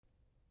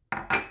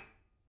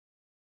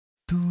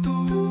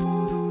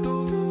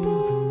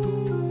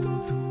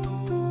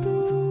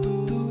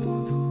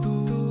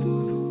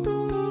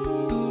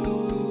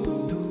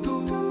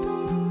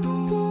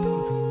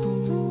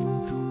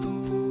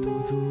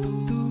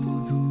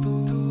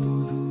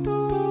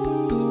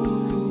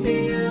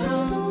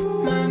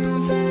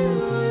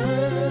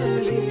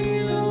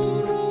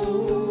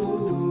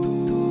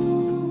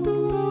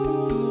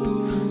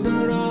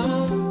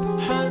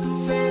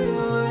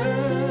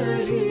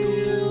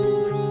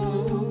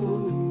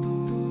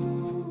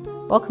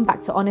Welcome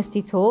back to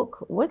Honesty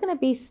Talk. We're going to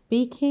be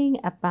speaking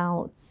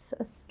about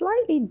a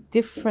slightly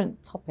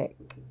different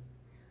topic.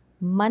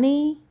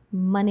 Money,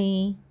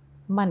 money,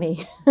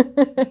 money.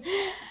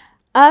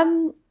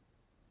 And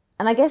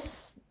I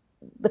guess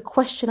the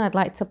question I'd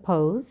like to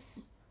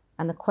pose,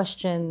 and the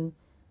question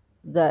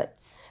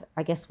that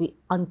I guess we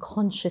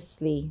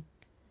unconsciously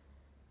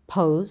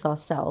pose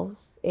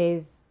ourselves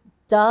is,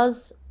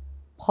 does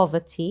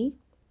poverty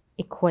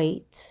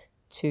equate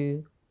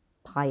to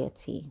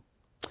piety?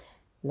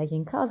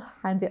 Layinka, I'll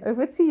hand it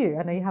over to you.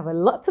 I know you have a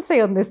lot to say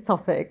on this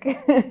topic.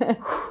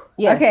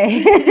 Yes.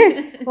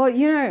 Okay.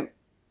 Well,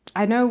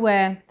 I know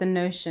where the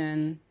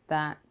notion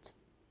that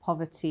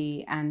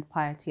poverty and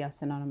piety are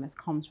synonymous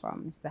comes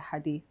from. It's the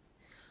hadith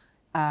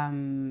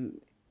along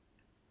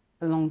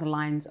the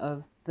lines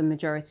of the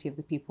majority of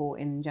the people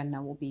in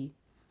Jannah will be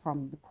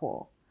from the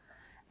poor.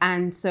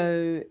 And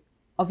so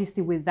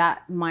obviously with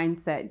that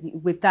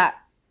mindset, with that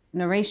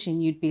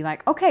narration, you'd be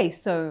like, okay,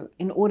 so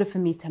in order for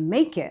me to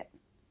make it,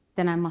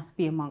 then I must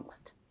be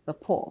amongst the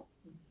poor,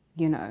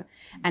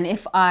 And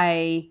if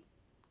I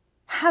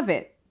have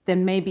it,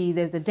 then maybe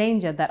there's a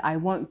danger that I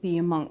won't be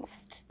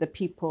amongst the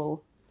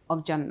people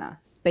of Jannah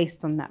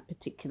based on that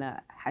particular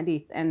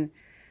hadith. And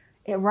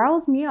it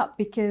riles me up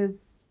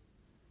because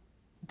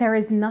there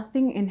is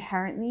nothing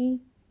inherently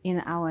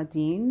in our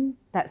deen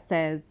that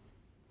says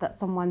that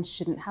someone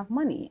shouldn't have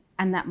money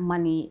and that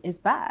money is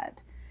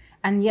bad.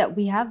 And yet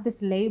we have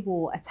this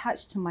label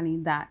attached to money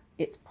that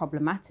it's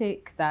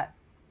problematic, that,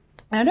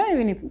 and I don't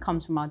even know if it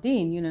comes from our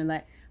deen,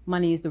 like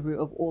money is the root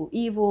of all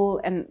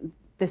evil. And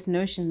this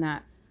notion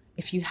that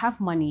if you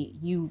have money,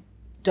 you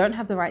don't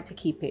have the right to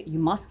keep it. You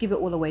must give it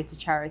all away to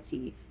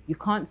charity. You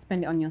can't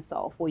spend it on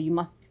yourself, or you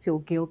must feel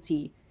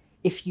guilty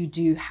if you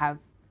do have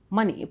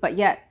money. But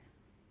yet,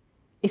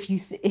 if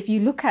you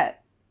look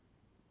at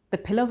the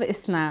pillar of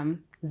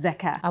Islam,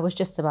 zakah. I was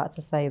just about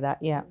to say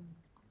that, yeah.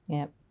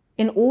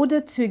 In order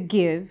to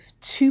give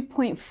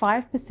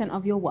 2.5%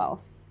 of your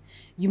wealth,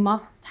 you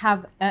must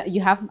have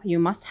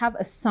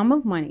a sum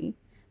of money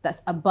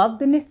that's above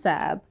the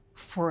nisab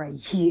for a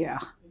year,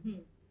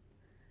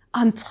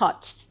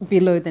 untouched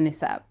below the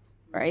nisab,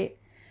 right?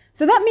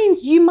 So that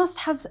means you must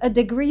have a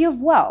degree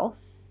of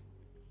wealth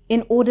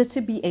in order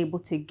to be able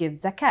to give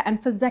zakat.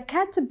 And for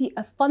zakat to be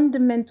a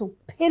fundamental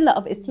pillar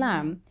of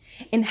Islam,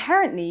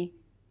 inherently,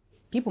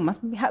 people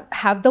must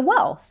have the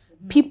wealth.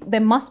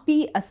 There must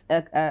be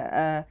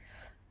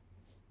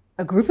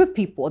a group of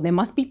people, there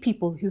must be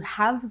people who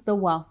have the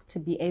wealth to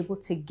be able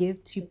to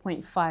give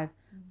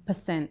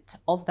 2.5%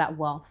 of that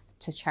wealth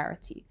to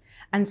charity.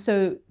 And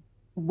so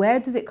where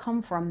does it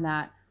come from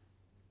that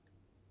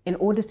in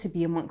order to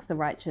be amongst the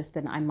righteous,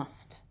 then I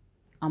must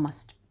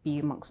be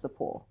amongst the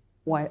poor,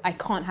 or I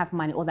can't have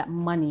money, or that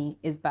money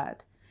is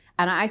bad?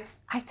 And I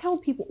tell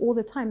people all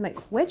the time, like,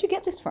 where'd you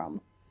get this from?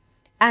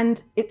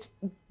 And it's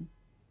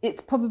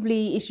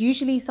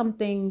usually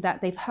something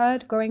that they've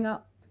heard growing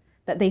up,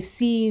 that they've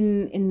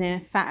seen in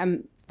their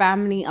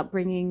family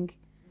upbringing,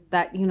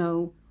 that,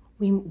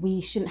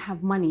 we shouldn't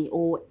have money,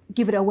 or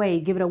give it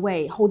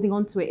away. Holding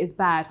on to it is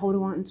bad.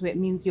 Holding on to it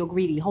means you're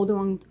greedy. Holding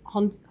on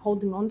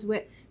to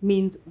it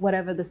means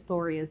whatever the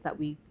story is that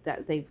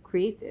they've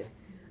created.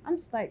 I'm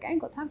just like, I ain't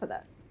got time for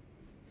that.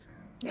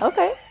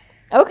 Okay.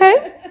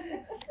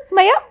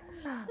 Sumaya?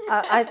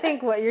 I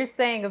think what you're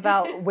saying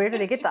about where do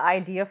they get the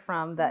idea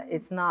from that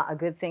it's not a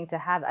good thing to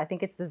have, I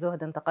think it's the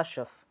zuhd and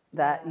taqashuf.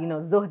 That,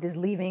 zuhd is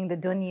leaving the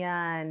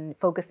dunya and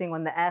focusing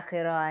on the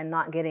akhirah and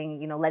not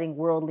getting, letting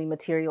worldly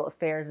material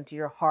affairs into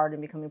your heart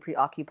and becoming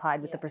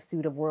preoccupied with the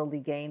pursuit of worldly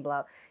gain,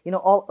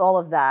 all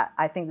of that.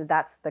 I think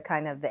that's the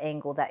kind of the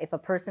angle, that if a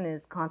person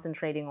is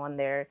concentrating on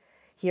their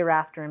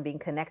hereafter and being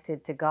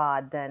connected to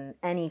God, then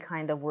any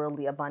kind of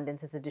worldly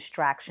abundance is a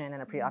distraction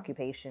and a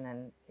preoccupation,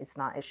 and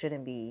it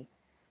shouldn't be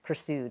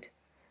pursued.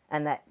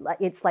 And that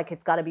it's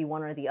got to be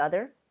one or the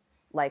other.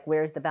 Like,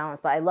 where's the balance?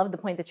 But I love the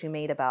point that you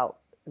made about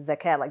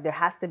zakat. Like, there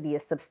has to be a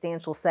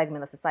substantial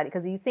segment of society,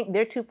 because you think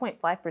their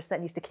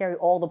 2.5% needs to carry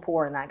all the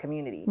poor in that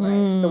community,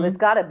 right? So there's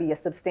got to be a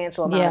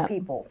substantial amount of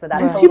people for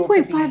that. But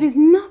 2.5 is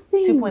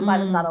nothing.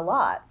 2.5 is not a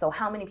lot. So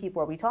how many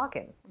people are we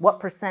talking? What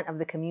percent of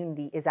the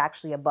community is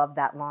actually above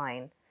that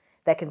line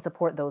that can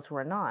support those who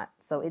are not?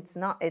 So it's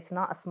not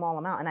a small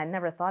amount, and I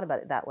never thought about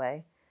it that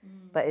way.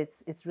 But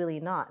it's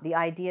really not. The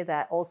idea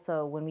that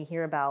also when we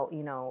hear about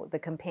the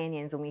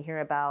companions, when we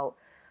hear about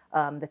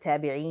the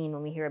tabi'een,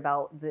 when we hear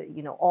about the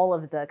all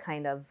of the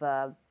kind of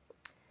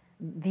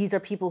these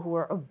are people who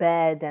are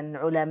ubad and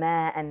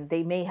ulama, and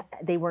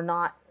they were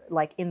not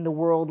like in the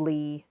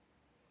worldly.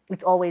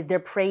 It's always they're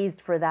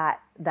praised for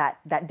that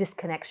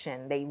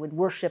disconnection. They would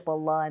worship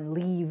Allah and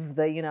leave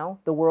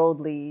the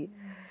worldly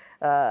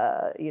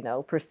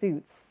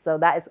pursuits. So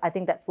I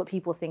think that's what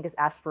people think is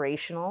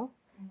aspirational,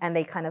 and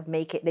they kind of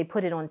they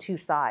put it on two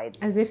sides,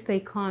 as if they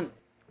can't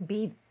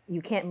be.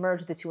 You can't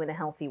merge the two in a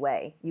healthy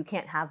way. You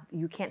can't have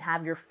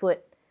your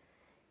foot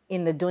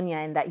in the dunya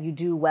and that you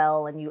do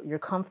well and you're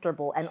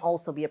comfortable, and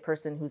also be a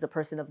person who's a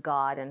person of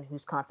God and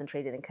who's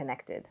concentrated and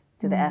connected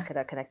to the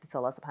akhirah, connected to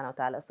Allah subhanahu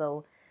wa ta'ala.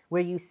 So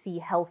where you see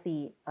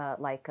healthy,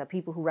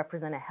 people who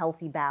represent a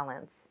healthy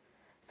balance.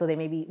 So they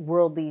may be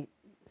worldly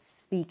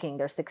speaking,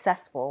 they're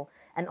successful,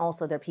 and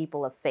also they're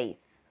people of faith.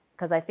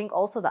 Because I think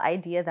also the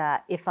idea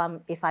that if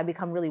I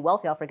become really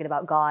wealthy, I'll forget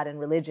about God and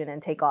religion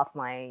and take off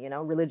my,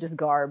 religious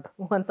garb.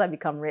 Once I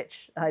become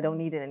rich, I don't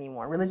need it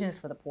anymore. Religion is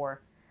for the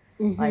poor.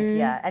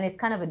 And it's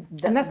kind of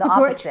and that's the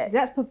opposite.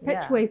 That's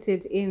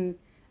perpetuated in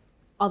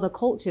other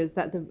cultures,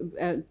 that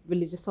the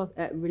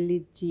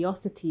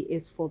religiosity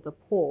is for the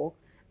poor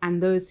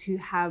and those who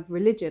have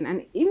religion.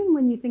 And even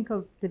when you think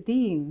of the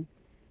deen,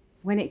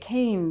 when it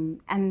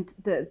came and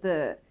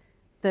the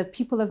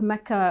people of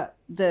Mecca,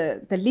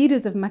 the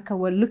leaders of Mecca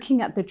were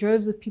looking at the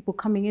droves of people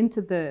coming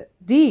into the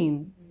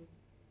deen.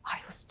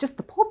 It was just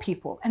the poor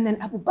people. And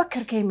then Abu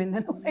Bakr came in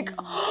and I'm like,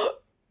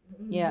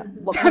 yeah,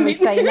 what can we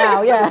say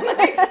now? Yeah.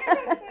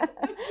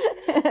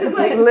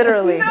 Like,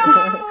 literally.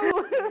 No!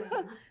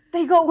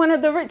 They got one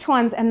of the rich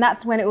ones, and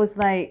that's when it was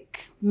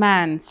like,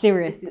 man,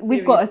 serious.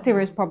 We've got a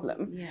serious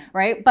problem,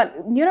 right?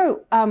 But,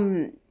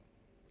 when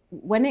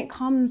it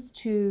comes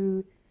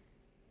to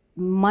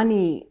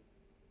money,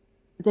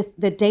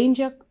 the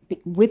danger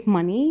with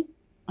money,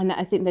 and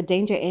I think the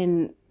danger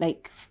in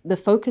the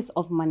focus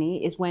of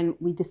money is when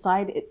we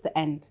decide it's the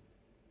end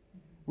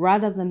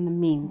rather than the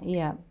means.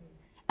 Yeah.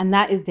 And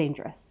that is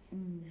dangerous.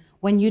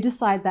 When you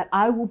decide that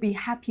I will be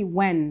happy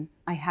when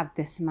I have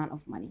this amount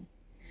of money,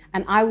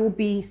 and I will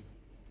be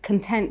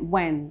content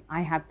when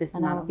I have this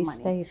amount of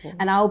money, stable.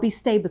 And I'll be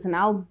stable, and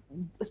I'll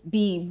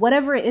be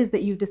whatever it is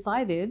that you've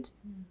decided.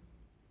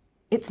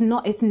 It's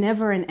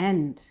never an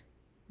end.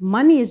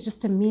 Money is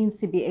just a means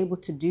to be able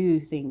to do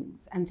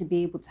things and to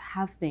be able to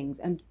have things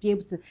and be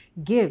able to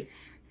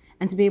give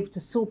and to be able to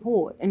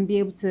support and be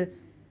able to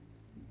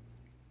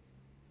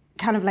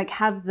kind of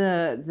have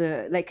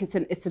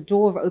it's a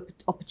door of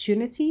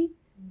opportunity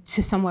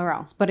to somewhere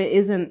else, but it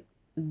isn't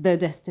the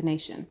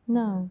destination.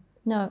 No.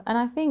 And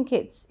I think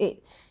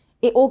it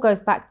all goes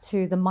back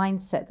to the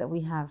mindset that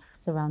we have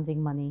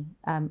surrounding money.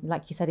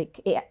 Like you said,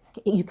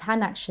 you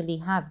can actually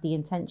have the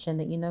intention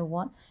that, you know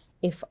what,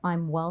 if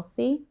I'm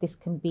wealthy, this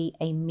can be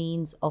a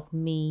means of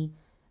me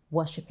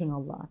worshipping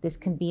Allah. This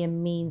can be a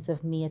means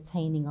of me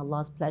attaining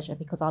Allah's pleasure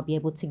because I'll be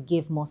able to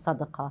give more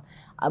sadaqah.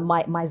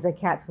 My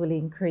zakat will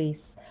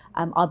increase.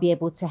 I'll be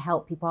able to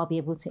help people. I'll be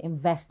able to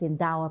invest in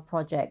dawah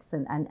projects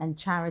and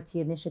charity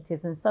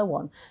initiatives and so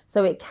on.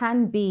 So it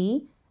can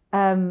be,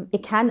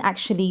 it can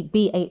actually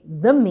be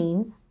the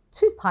means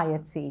to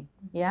piety,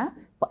 yeah?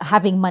 But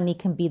having money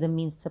can be the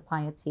means to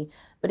piety.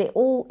 But it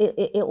all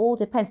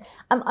depends.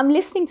 I'm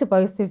listening to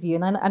both of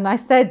you, and I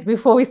said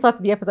before we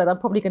started the episode, I'm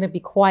probably going to be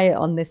quiet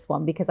on this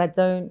one because not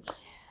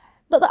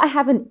that I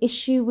have an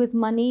issue with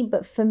money,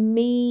 but for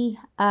me,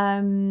 I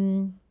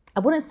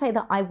wouldn't say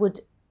that I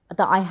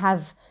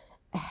have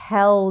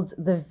held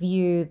the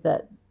view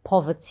that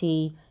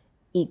poverty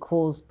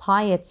equals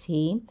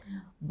piety.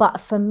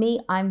 But for me,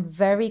 I'm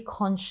very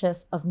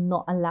conscious of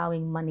not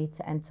allowing money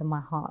to enter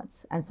my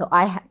heart. And so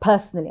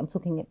I'm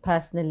talking it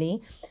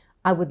personally,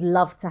 I would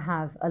love to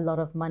have a lot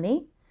of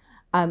money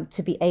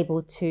to be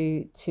able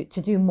to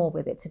do more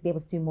with it, to be able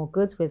to do more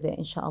good with it,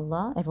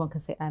 inshallah. Everyone can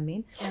say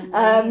Ameen.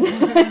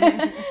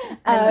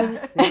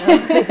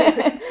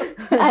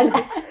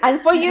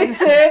 And for you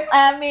too,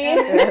 Ameen.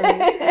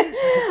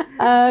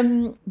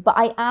 But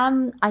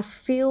I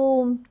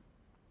feel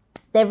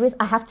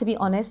I have to be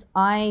honest,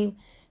 I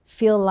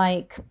feel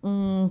like,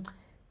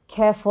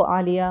 careful,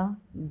 Alia,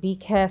 be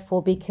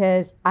careful,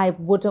 because I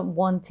wouldn't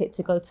want it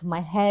to go to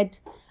my head.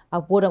 I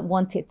wouldn't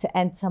want it to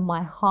enter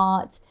my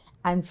heart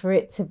and for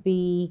it to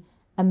be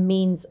a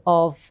means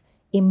of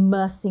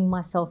immersing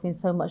myself in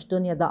so much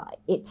dunya that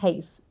it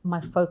takes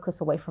my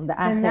focus away from the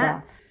akhirah. And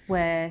that's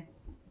where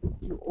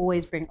you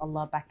always bring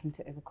Allah back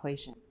into the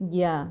equation.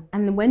 Yeah.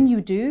 And when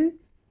you do,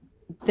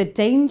 the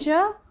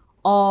danger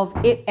of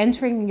it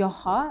entering your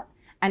heart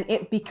and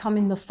it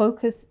becoming the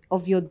focus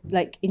of your,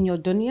 in your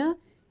dunya,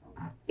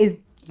 is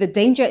the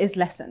danger is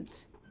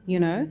lessened,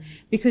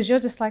 because you're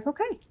just like,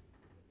 okay,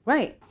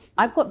 right,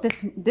 I've got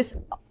this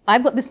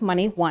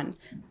money. One,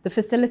 the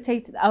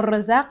facilitator,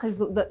 Al-Razaq, is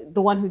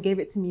the one who gave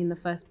it to me in the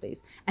first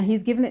place, and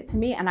he's given it to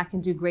me, and I can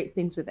do great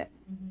things with it,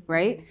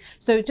 right?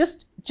 So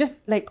just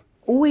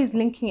always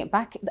linking it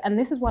back, and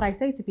this is what I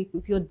say to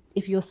people: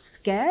 if you're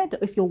scared,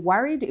 if you're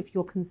worried, if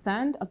you're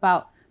concerned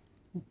about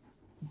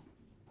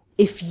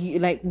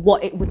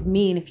what it would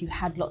mean if you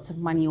had lots of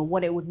money, or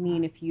what it would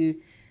mean if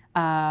you,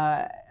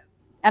 for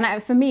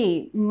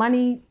me,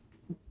 money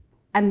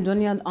and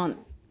dunya aren't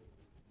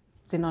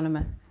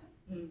synonymous.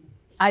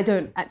 I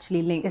don't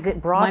actually link. Is it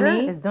broader?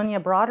 Money. Is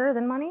dunya broader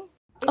than money?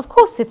 Of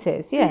course it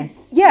is,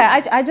 yes. Yeah,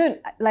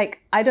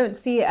 I don't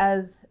see it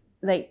as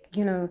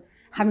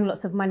having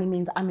lots of money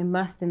means I'm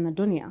immersed in the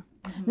dunya.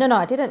 No,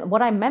 I didn't.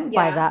 What I meant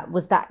by that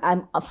was that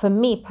for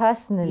me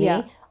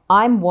personally,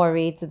 I'm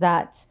worried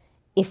that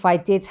if I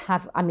did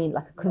have, a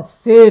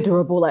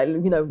considerable,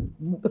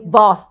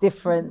 vast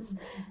difference,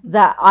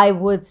 that I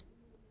would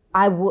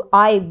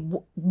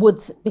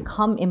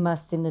become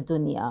immersed in the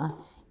dunya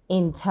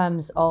in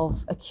terms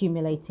of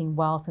accumulating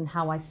wealth and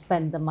how I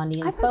spend the money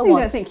and I so personally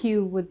on. don't think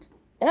you would.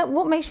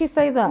 What makes you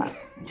say that?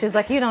 She's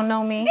like, you don't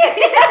know me.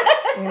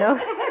 You know?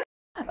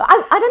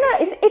 I don't know.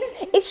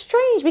 It's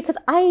strange because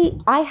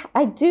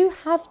I do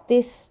have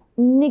this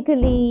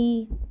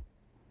niggly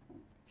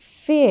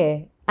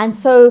fear, and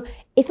so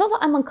it's not that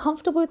I'm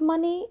uncomfortable with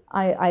money.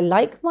 I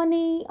like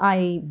money.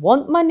 I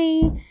want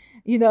money.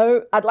 You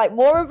know, I'd like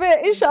more of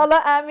it.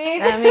 Inshallah,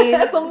 Ameen. Ameen.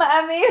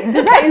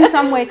 Does that in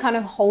some way kind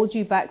of hold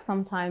you back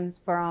sometimes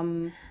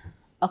from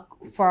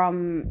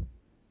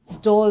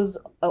doors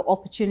or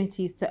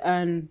opportunities to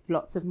earn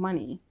lots of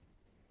money?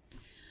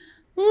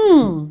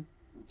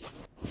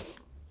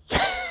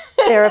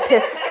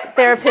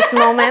 Therapist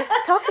moment.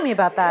 Talk to me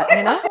about that,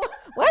 you know?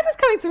 Why is this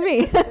coming to me?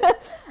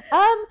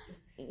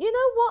 You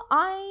know what?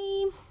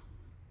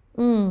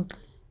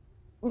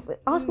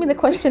 Ask me the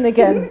question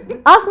again.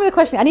 Ask me the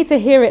question. I need to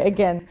hear it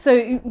again. So,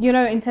 you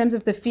know, in terms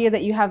of the fear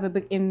that you have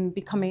in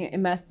becoming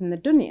immersed in the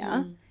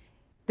dunya,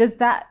 does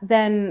that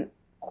then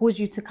cause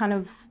you to kind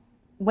of,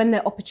 when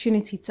the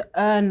opportunity to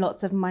earn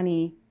lots of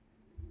money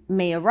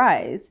may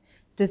arise,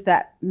 does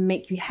that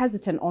make you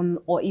hesitant on,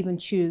 or even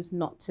choose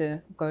not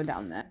to go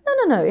down there?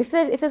 No. If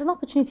there's an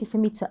opportunity for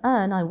me to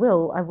earn, I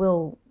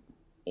will,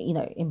 you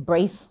know,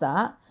 embrace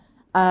that.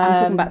 I'm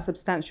talking about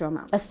substantial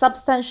amounts. A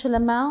substantial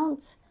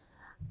amount.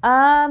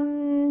 I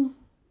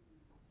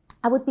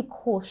would be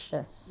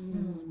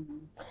cautious.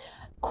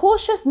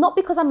 Cautious, not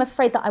because I'm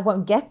afraid that I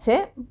won't get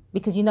it,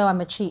 because you know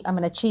I'm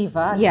an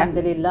achiever, Yes.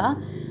 alhamdulillah.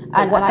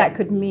 And what that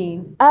could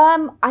mean.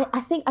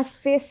 I think I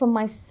fear for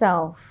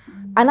myself.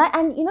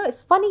 And you know,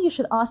 it's funny you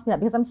should ask me that,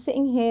 because I'm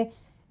sitting here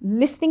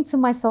listening to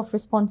myself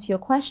respond to your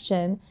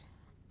question,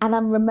 and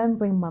I'm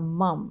remembering my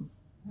mum.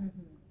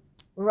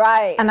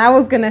 Right. And I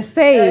was gonna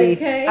say,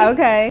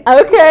 okay.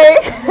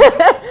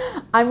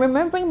 I'm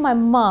remembering my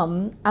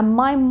mum, and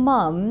my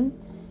mum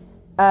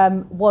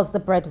was the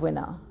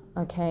breadwinner.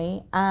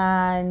 Okay,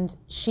 and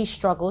she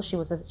struggled. She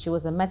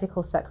was a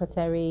medical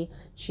secretary.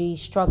 She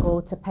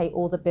struggled to pay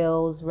all the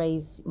bills,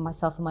 raise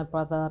myself and my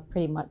brother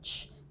pretty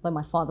much, though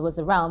my father was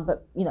around,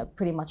 but you know,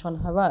 pretty much on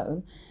her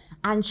own.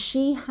 And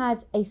she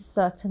had a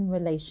certain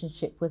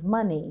relationship with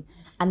money,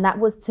 and that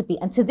was to be.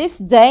 And to this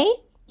day,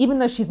 even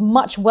though she's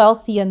much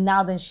wealthier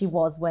now than she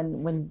was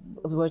when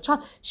we were a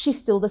child, she's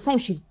still the same.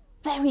 She's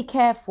very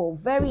careful,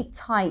 very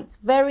tight,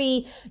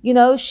 very, you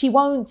know, she'll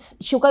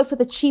go for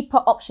the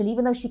cheaper option,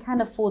 even though she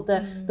can afford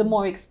the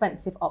more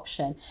expensive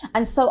option.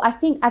 And so I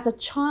think as a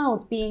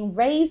child being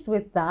raised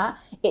with that,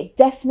 it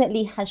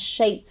definitely has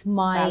shaped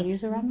my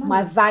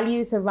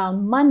values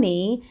around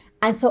money.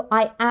 And so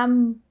I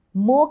am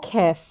more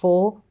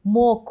careful,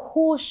 more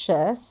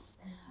cautious.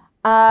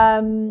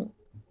 And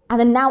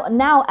then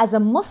now as a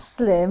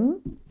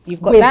Muslim,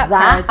 You've got that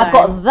paradigm. I've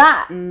got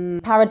that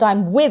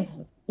paradigm with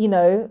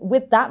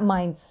that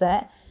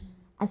mindset.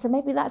 And so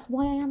maybe that's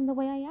why I am the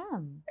way I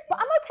am. But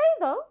I'm okay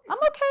though. I'm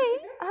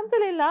okay.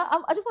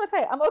 Alhamdulillah. I just want to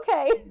say I'm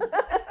okay.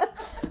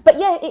 But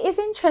yeah, it is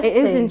interesting. It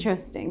is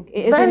interesting.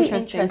 It is Very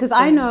interesting. Because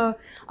I know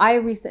I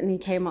recently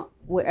came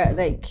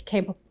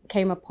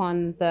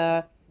upon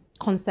the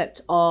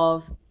concept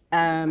of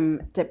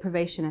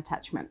deprivation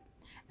attachment,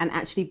 and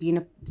actually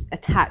being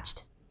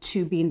attached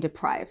to being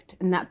deprived,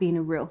 and that being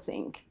a real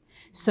thing.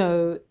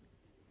 So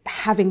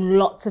having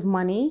lots of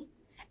money,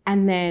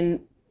 and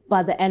then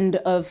by the end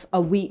of a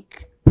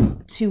week,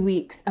 2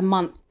 weeks, a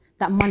month,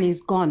 that money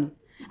is gone.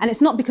 And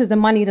it's not because the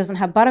money doesn't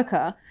have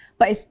barakah,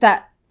 but it's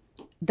that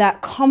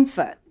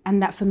comfort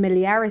and that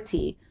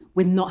familiarity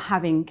with not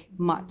having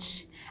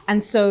much.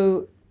 And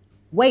so,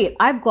 wait,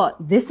 I've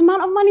got this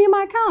amount of money in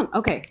my account.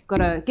 Okay,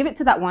 gotta give it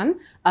to that one.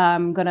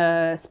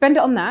 Gonna spend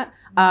it on that.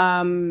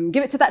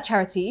 Give it to that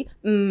charity.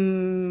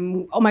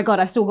 Oh my God,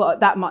 I've still got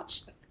that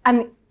much.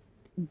 And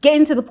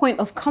getting to the point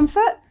of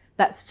comfort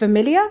that's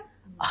familiar.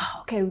 Oh,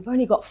 okay, we've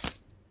only got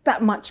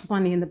that much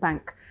money in the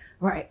bank.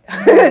 Right.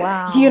 Oh,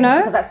 wow. You know?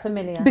 Because that's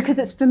familiar. Because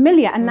it's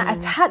familiar. And that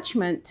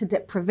attachment to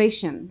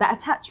deprivation, that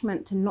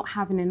attachment to not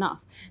having enough,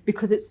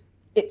 because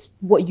it's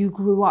what you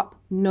grew up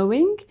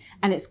knowing,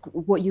 and it's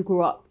what you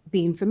grew up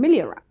being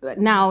familiar with.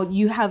 Now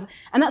you have,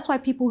 and that's why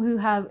people who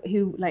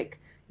like,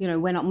 you know,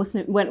 we're not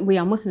Muslim, we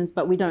are Muslims,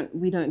 but we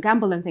don't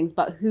gamble and things,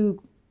 but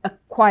who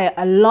acquire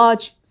a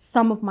large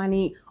sum of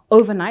money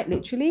overnight,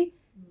 literally,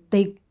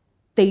 they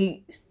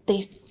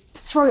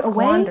throw it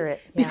away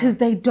because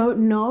they don't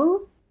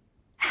know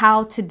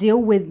how to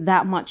deal with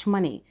that much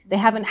money. They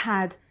haven't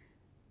had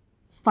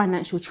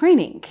financial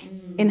training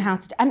in how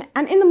to, and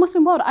in the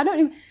Muslim world, I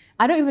don't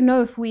even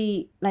know if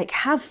we like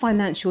have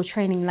financial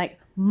training. Like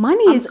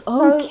money is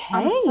okay.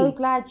 I'm so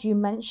glad you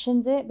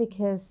mentioned it,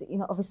 because you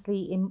know,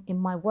 obviously in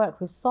my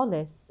work with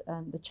Solace,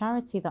 the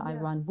charity that I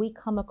run, we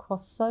come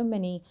across so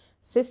many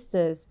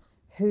sisters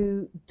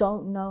who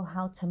don't know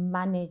how to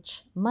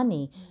manage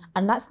money.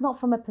 And that's not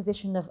from a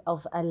position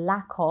of a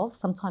lack of,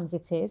 sometimes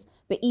it is,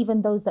 but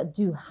even those that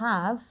do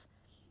have,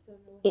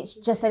 it's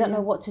just they don't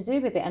know what to do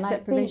with it. And I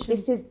think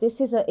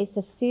it's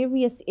a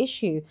serious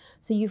issue.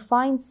 So you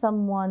find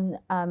someone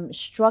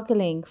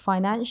struggling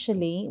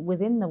financially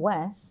within the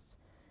West,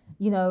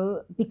 you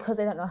know, because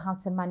they don't know how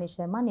to manage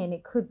their money. And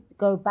it could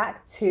go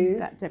back to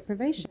that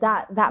deprivation,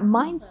 that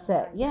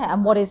mindset, yeah,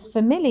 and what is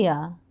familiar.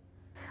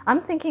 I'm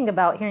thinking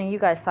about hearing you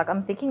guys talk.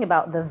 I'm thinking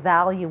about the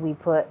value we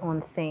put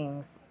on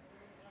things,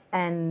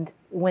 and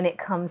when it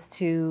comes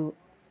to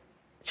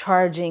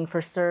charging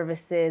for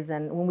services,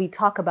 and when we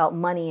talk about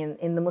money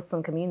in the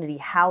Muslim community,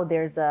 how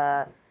there's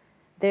a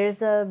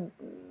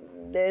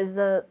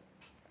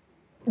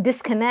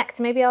disconnect,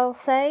 maybe I'll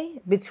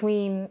say,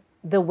 between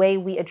the way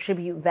we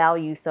attribute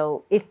value.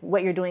 So if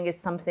what you're doing is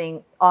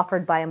something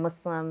offered by a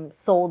Muslim,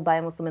 sold by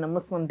a Muslim in a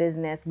Muslim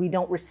business, we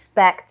don't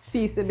respect.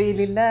 Fi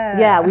sabilillah.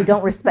 Yeah, we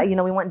don't respect, you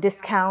know, we want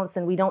discounts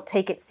and we don't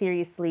take it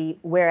seriously.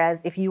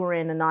 Whereas if you were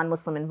in a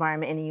non-Muslim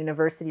environment in a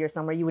university or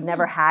somewhere, you would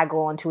never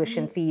haggle on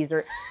tuition fees,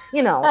 or,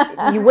 you know,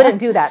 you wouldn't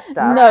do that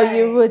stuff. No,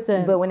 you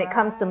wouldn't. But when it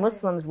comes to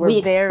Muslims, we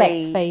expect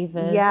very,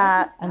 favors,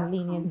 yeah, and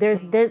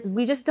leniency.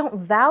 we just don't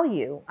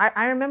value.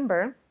 I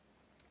remember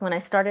when I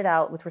started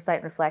out with Recite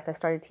and Reflect, I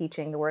started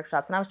teaching the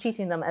workshops, and I was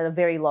teaching them at a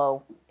very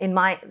low,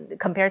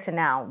 compared to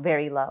now,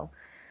 very low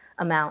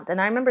amount. And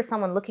I remember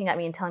someone looking at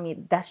me and telling me,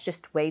 that's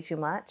just way too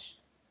much.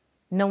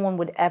 No one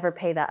would ever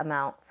pay that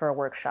amount for a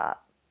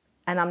workshop.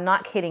 And I'm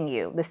not kidding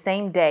you. The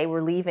same day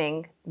we're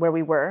leaving where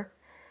we were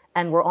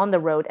and we're on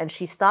the road, and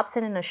she stops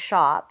in a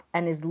shop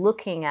and is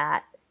looking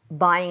at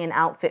buying an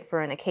outfit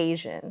for an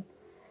occasion.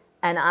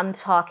 And I'm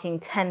talking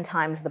 10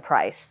 times the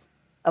price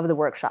of the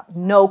workshop.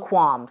 No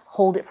qualms.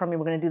 Hold it for me.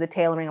 We're going to do the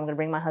tailoring. I'm going to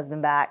bring my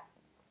husband back.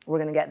 We're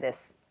going to get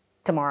this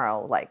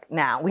tomorrow. Like,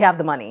 now we have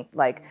the money.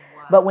 Like,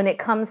 wow. But when it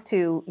comes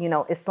to, you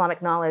know,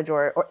 Islamic knowledge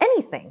or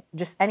anything,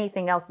 just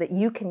anything else that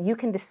you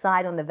can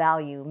decide on the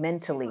value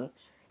mentally.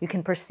 You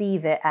can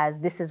perceive it as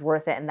this is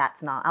worth it and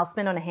that's not. I'll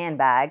spend on a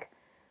handbag,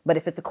 but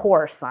if it's a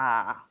course,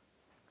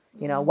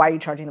 you know, why are you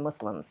charging the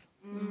Muslims?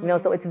 You know,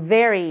 so it's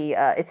very,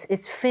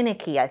 it's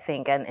finicky, I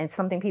think, and it's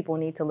something people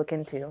need to look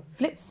into.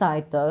 Flip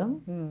side,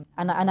 though,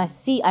 and I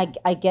see,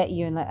 I get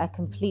you, and I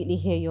completely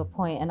hear your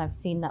point, and I've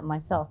seen that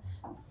myself.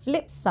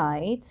 Flip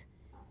side,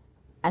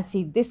 and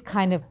see, this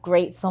kind of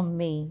grates on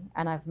me,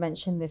 and I've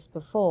mentioned this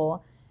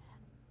before,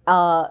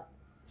 are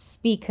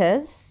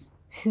speakers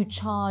who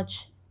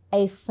charge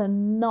a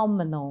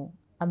phenomenal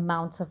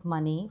amount of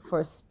money for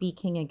a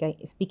speaking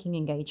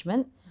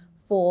engagement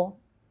for,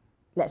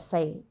 let's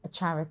say, a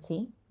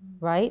charity,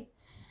 right?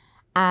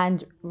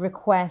 And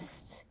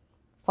request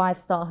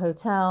 5-star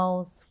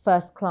hotels,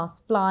 first-class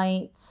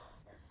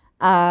flights,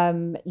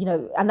 you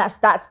know, and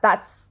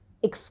that's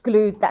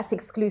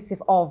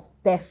exclusive of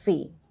their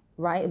fee,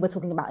 right? We're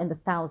talking about in the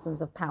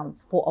thousands of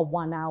pounds for a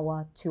 1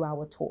 hour, 2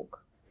 hour talk.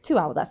 2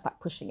 hour, that's like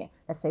pushing it.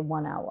 Let's say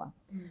 1 hour,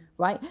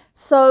 right?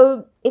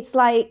 So it's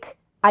like,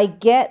 I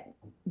get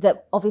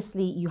that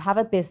obviously you have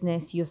a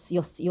business,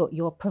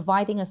 you're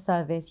providing a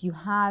service, you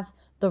have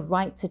the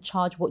right to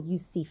charge what you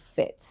see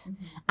fit.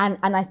 And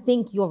I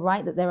think you're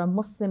right that there are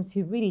Muslims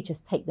who really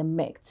just take the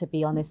mick, to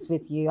be honest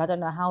with you. I don't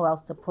know how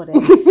else to put it,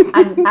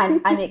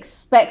 and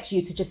expect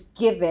you to just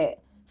give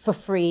it for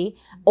free,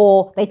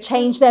 or they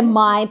change their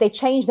mind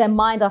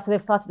after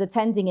they've started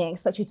attending it,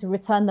 expect you to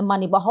return the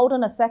money. But hold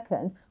on a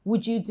second,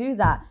 would you do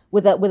that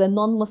with a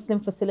non-Muslim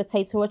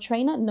facilitator or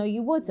trainer? No,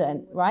 you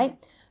wouldn't, right?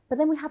 But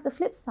then we have the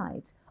flip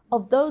side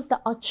of those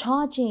that are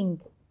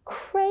charging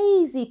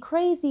crazy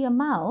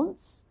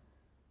amounts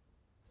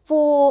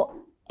for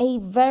a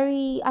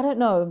very, I don't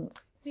know.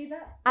 See,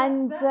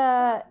 that's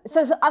so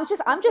I'm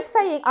just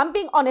saying, I'm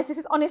being honest. This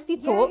is honesty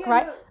talk,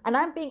 right? No, and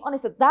I'm being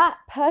honest that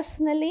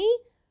personally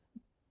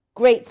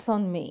grates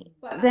on me.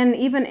 But then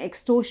even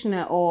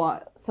extortionate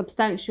or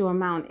substantial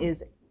amount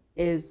is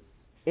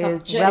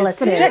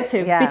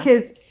subjective, yeah.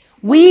 Because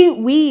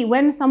we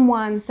when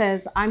someone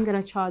says, I'm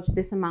going to charge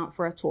this amount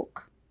for a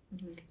talk,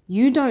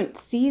 you don't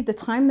see the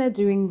time they're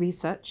doing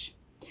research,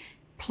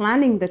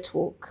 planning the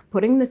talk,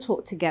 putting the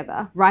talk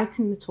together,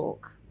 writing the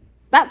talk.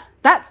 That's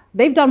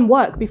they've done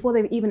work before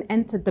they've even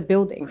entered the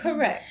building.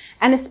 Correct.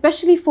 And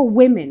especially for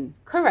women.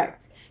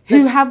 Correct.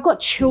 Who have got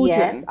children.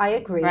 Yes, I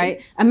agree.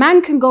 Right? A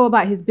man can go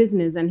about his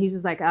business and he's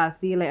just like,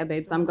 see you later,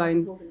 babes. I'm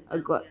going.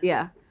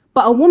 Yeah.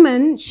 But a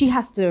woman, she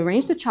has to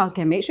arrange the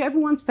childcare, make sure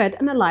everyone's fed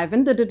and alive,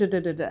 and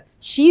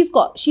She's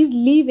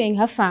leaving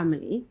her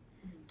family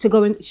to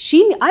go and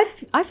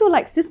I feel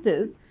like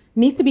sisters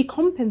need to be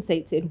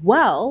compensated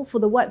well for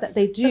the work that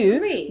they do.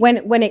 Agree.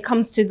 when it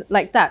comes to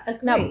like that.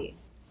 Agree.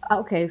 Now,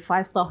 okay,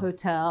 5-star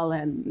hotel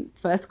and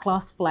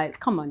first-class flights.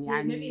 Come on,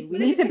 Yani. We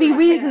need to be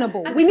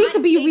reasonable. We need to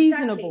be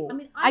reasonable. I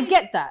mean, I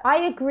get that. I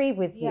agree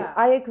with you. Yeah.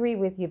 I agree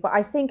with you. But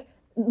I think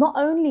not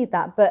only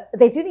that, but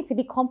they do need to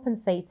be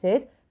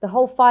compensated. The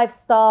whole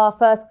 5-star,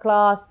 first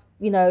class,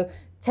 you know,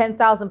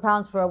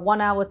 £10,000 for a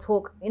 1 hour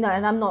talk, you know,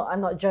 and I'm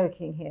not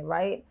joking here,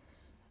 right?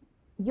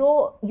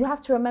 You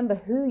have to remember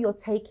who you're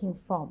taking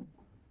from.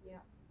 Yeah.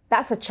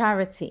 That's a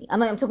charity. I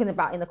mean, I'm talking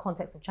about in the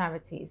context of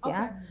charities,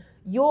 yeah? Okay.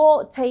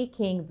 You're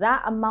taking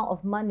that amount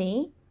of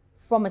money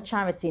from a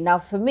charity. Now,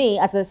 for me,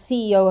 as a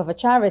CEO of a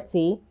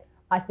charity,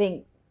 I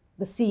think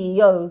the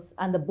CEOs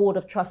and the board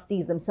of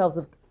trustees themselves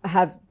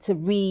have to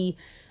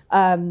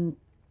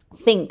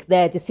think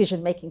their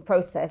decision-making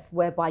process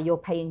whereby you're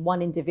paying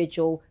one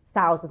individual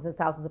thousands and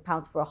thousands of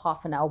pounds for a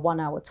half an hour, 1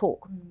 hour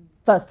talk.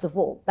 First of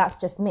all, that's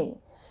just me.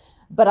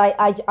 But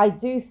I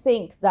do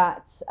think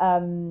that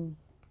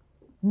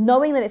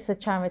knowing that it's a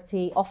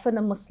charity, often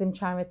a Muslim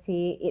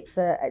charity, it's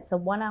a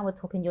 1 hour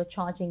talk and you're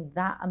charging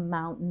that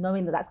amount,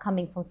 knowing that that's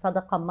coming from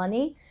sadaqah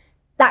money,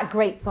 that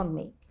grates on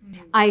me.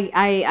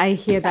 I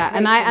hear that,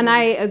 and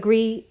I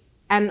agree.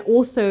 And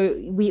also,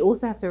 we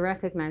also have to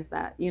recognize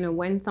that, you know,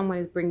 when someone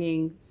is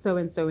bringing so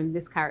and so in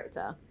this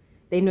character,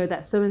 they know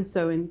that so and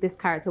so in this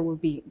character will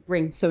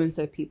bring so and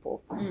so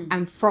people,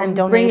 and from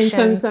bringing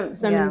so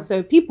and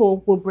so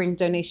people will bring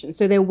donations.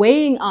 So they're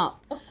weighing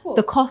up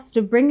the cost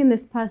of bringing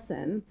this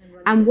person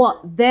and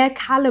what their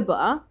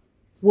caliber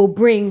will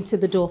bring to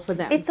the door for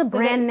them. It's a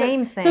brand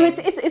name thing.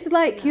 So it's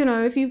like, you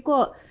know, if you've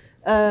got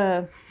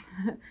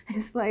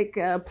it's like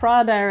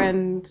Prada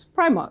and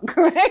Primark,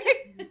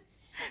 right?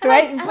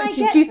 Right? But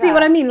do you see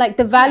what I mean? Like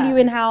the value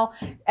in how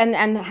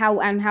and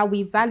how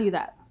we value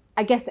that.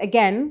 I guess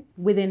again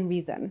within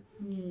reason.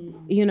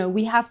 You know,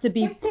 we have to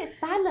be. It's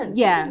balance.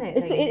 Yeah,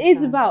 isn't it? it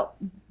is about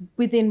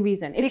within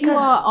reason. If you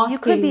are asking, you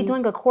could be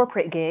doing a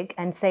corporate gig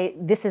and say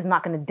this is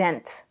not going to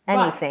dent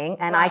anything,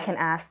 and I can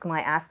ask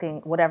my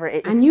asking whatever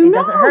it doesn't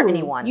hurt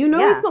anyone. You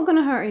know, it's not going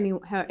to hurt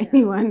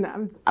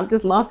anyone. I'm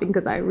just laughing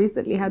because I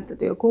recently had to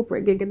do a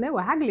corporate gig and they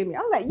were haggling me. I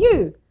was like,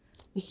 you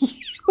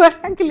were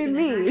haggling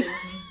me.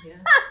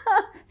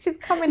 She's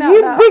coming out.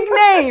 You big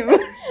name.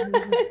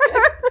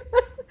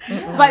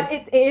 But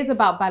it is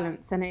about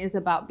balance, and it is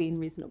about being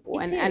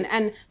reasonable,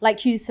 and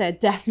like you said,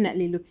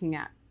 definitely looking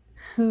at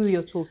who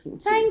you're talking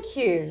to. Thank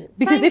you.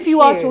 Because if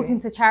you are talking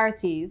to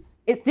charities,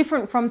 it's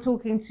different from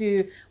talking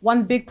to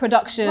one big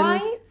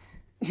production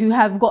who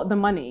have got the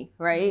money,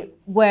 right?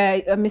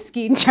 Where a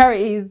Miskeen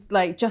charity is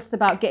like just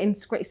about getting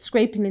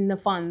scraping in the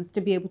funds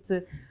to be able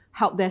to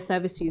help their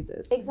service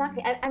users.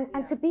 Exactly,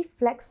 and to be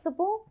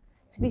flexible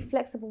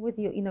with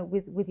your, you know,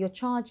 with your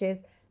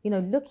charges. You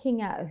know,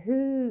 looking at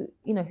who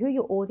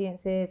your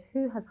audience is,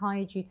 who has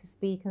hired you to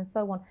speak, and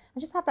so on,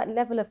 and just have that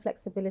level of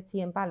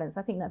flexibility and balance.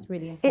 I think that's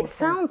really important. It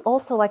sounds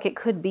also like it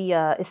could be,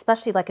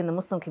 especially like in the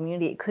Muslim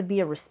community, it could be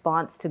a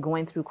response to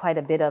going through quite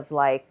a bit of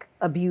like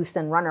abuse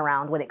and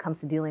runaround when it comes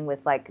to dealing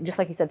with, like, just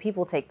like you said,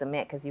 people take the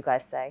mick, as you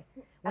guys say.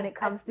 When it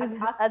comes to, as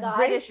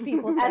British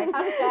people say,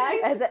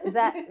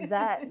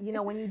 that you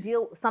know, when you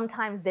deal,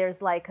 sometimes there's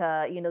like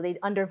you know, they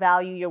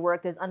undervalue your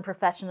work. There's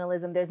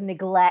unprofessionalism. There's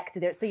neglect.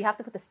 So you have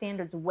to put the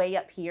standards way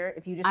up here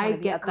if you just want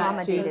to be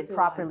accommodated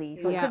properly.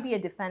 So it could be a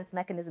defense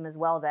mechanism as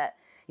well. That,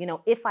 you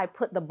know, if I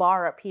put the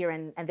bar up here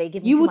and they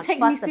give you too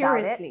much fuss about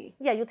it,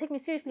 you'll take me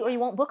seriously, or you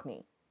won't book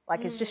me.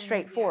 Like, it's just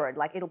straightforward.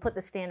 Like, it'll put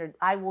the standard.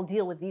 I will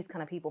deal with these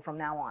kind of people from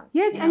now on.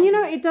 Yeah, and you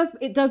know, it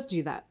does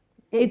do that.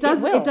 It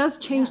does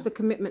change the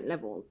commitment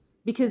levels,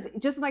 because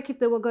just like if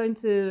they were going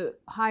to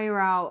hire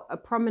out a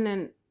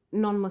prominent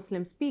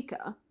non-Muslim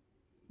speaker,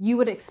 you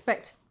would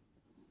expect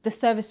the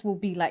service will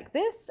be like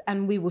this,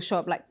 and we will show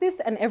up like this,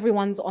 and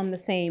everyone's on the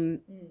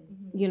same,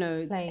 you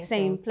know,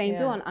 playing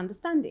field and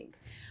understanding.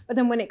 But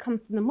then when it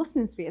comes to the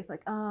Muslim sphere, it's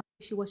like,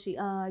 wishy-washy,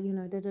 you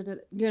know,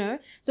 you know.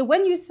 So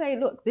when you say,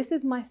 look, this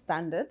is my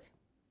standard,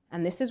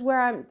 and this is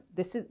where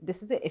this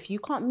is it. If you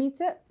can't meet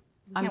it,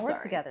 I'm sorry.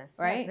 Work together,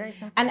 right? Yeah, very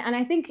simple. And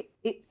I think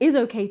it is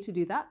okay to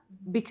do that,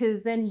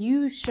 because then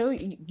you show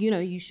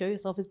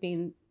yourself as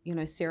being, you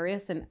know,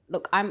 serious, and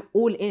look, I'm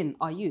all in.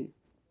 Are you?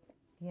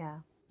 Yeah.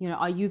 You know,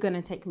 are you going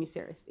to take me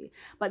seriously?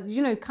 But,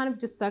 you know, kind of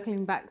just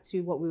circling back to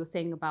what we were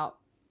saying about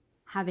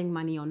having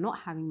money or not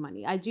having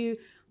money, I do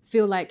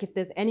feel like if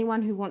there's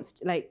anyone who wants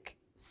to like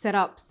set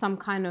up some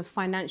kind of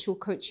financial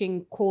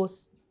coaching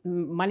course,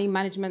 money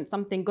management,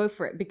 something, go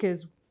for it,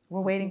 because we're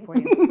waiting for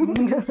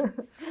you.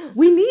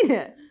 We need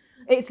it.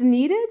 It's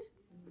needed.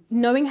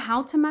 Knowing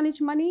how to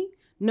manage money.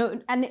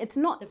 And it's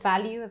not the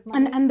value of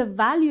money. And the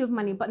value of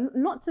money, but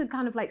not to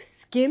kind of like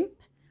skimp,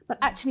 but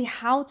actually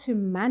how to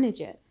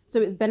manage it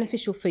so it's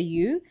beneficial for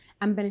you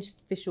and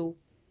beneficial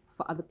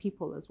for other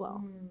people as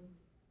well.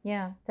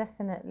 Yeah,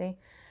 definitely.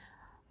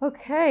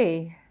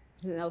 Okay.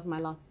 That was my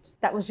last.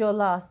 That was your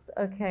last.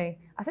 Okay.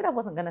 I said I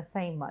wasn't going to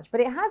say much, but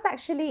it has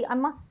actually, I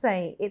must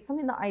say, it's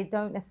something that I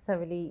don't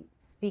necessarily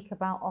speak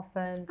about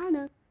often. I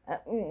know.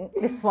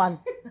 This one.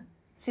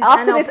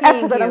 After this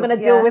episode, I'm going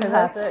to deal with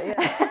her.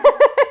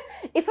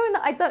 It's something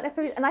that I don't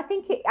necessarily, and I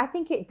think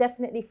it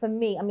definitely, for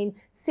me, I mean,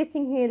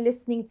 sitting here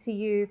listening to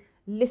you,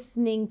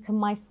 listening to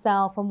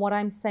myself and what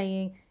I'm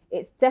saying,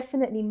 it's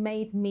definitely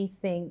made me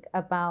think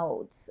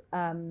about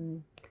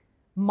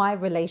my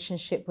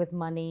relationship with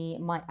money,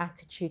 my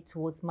attitude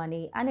towards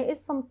money. And it is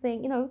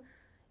something, you know,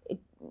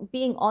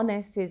 being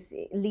honest it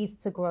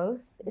leads to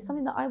growth. It's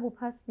something that I will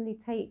personally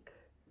take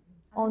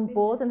on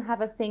board and have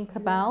a think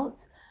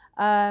about.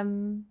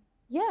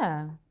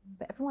 Yeah,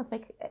 but everyone's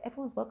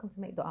welcome to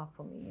make dua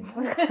for me.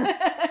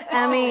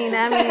 I mean,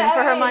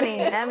 for her money.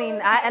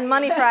 And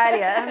money for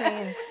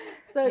Alia.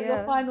 So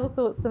your final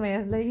thoughts,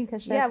 Samia?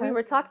 Yeah, we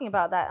were talking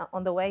about that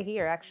on the way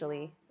here,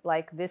 actually.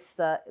 like this,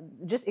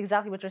 just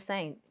exactly what you're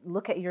saying.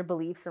 Look at your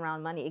beliefs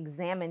around money.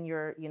 Examine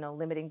your,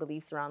 limiting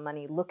beliefs around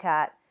money. Look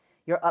at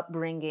your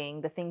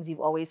upbringing, the things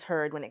you've always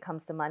heard when it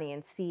comes to money,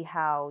 and see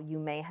how you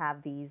may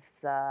have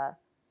these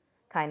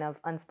kind of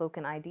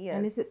unspoken ideas.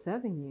 And is it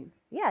serving you?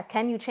 Yeah.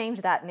 Can you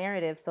change that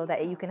narrative so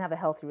that you can have a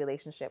healthy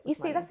relationship with You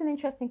see, money? that's an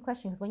interesting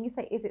question, because when you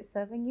say, is it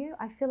serving you?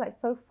 I feel like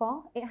so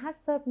far it has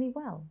served me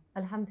well.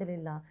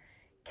 Alhamdulillah.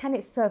 Can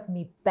it serve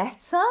me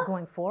better?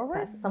 Going forward?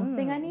 That's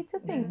something I need to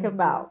think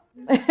about.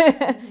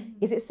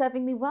 Is it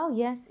serving me well?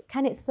 Yes.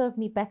 Can it serve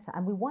me better?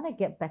 And we want to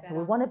get better.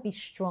 We want to be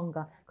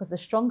stronger, because the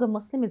stronger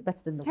Muslim is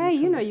better than the weaker Hey,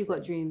 you know Muslim. you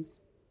got dreams.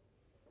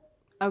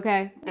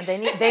 Okay. And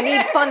they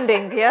need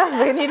funding. Yeah,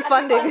 they need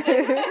funding.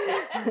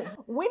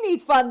 We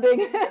need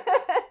funding.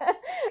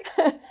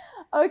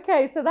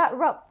 Okay, so that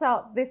wraps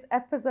up this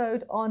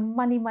episode on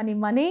money, money,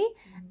 money.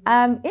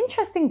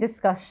 Interesting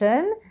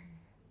discussion.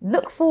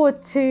 Look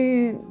forward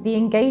to the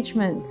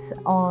engagement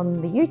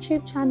on the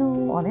YouTube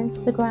channel, on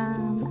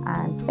Instagram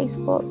and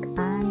Facebook,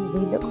 and we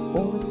look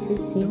forward to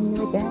seeing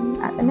you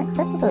again at the next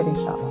episode,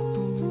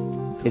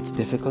 inshallah. It's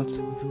difficult.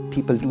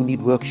 People do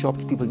need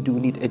workshops, people do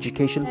need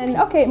education. And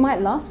okay, it might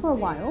last for a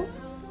while,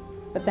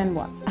 but then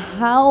what?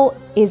 How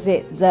is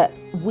it that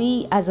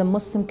we as a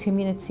Muslim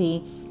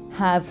community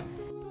have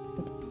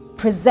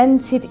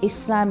presented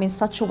Islam in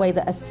such a way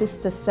that a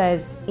sister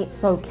says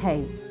it's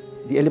okay?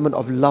 The element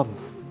of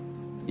love,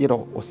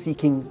 or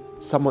seeking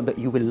someone that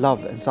you will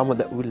love and someone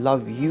that will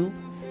love you,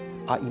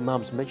 are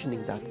Imams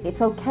mentioning that.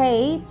 It's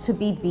okay to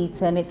be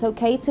beaten, it's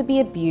okay to be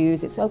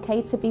abused, it's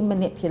okay to be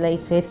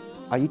manipulated.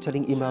 Are you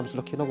telling Imams,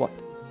 look, you know what?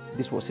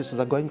 This is what sisters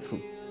are going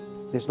through.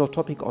 There's no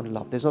topic on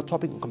love, there's no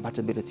topic on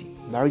compatibility.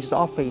 Marriages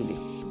are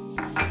failing.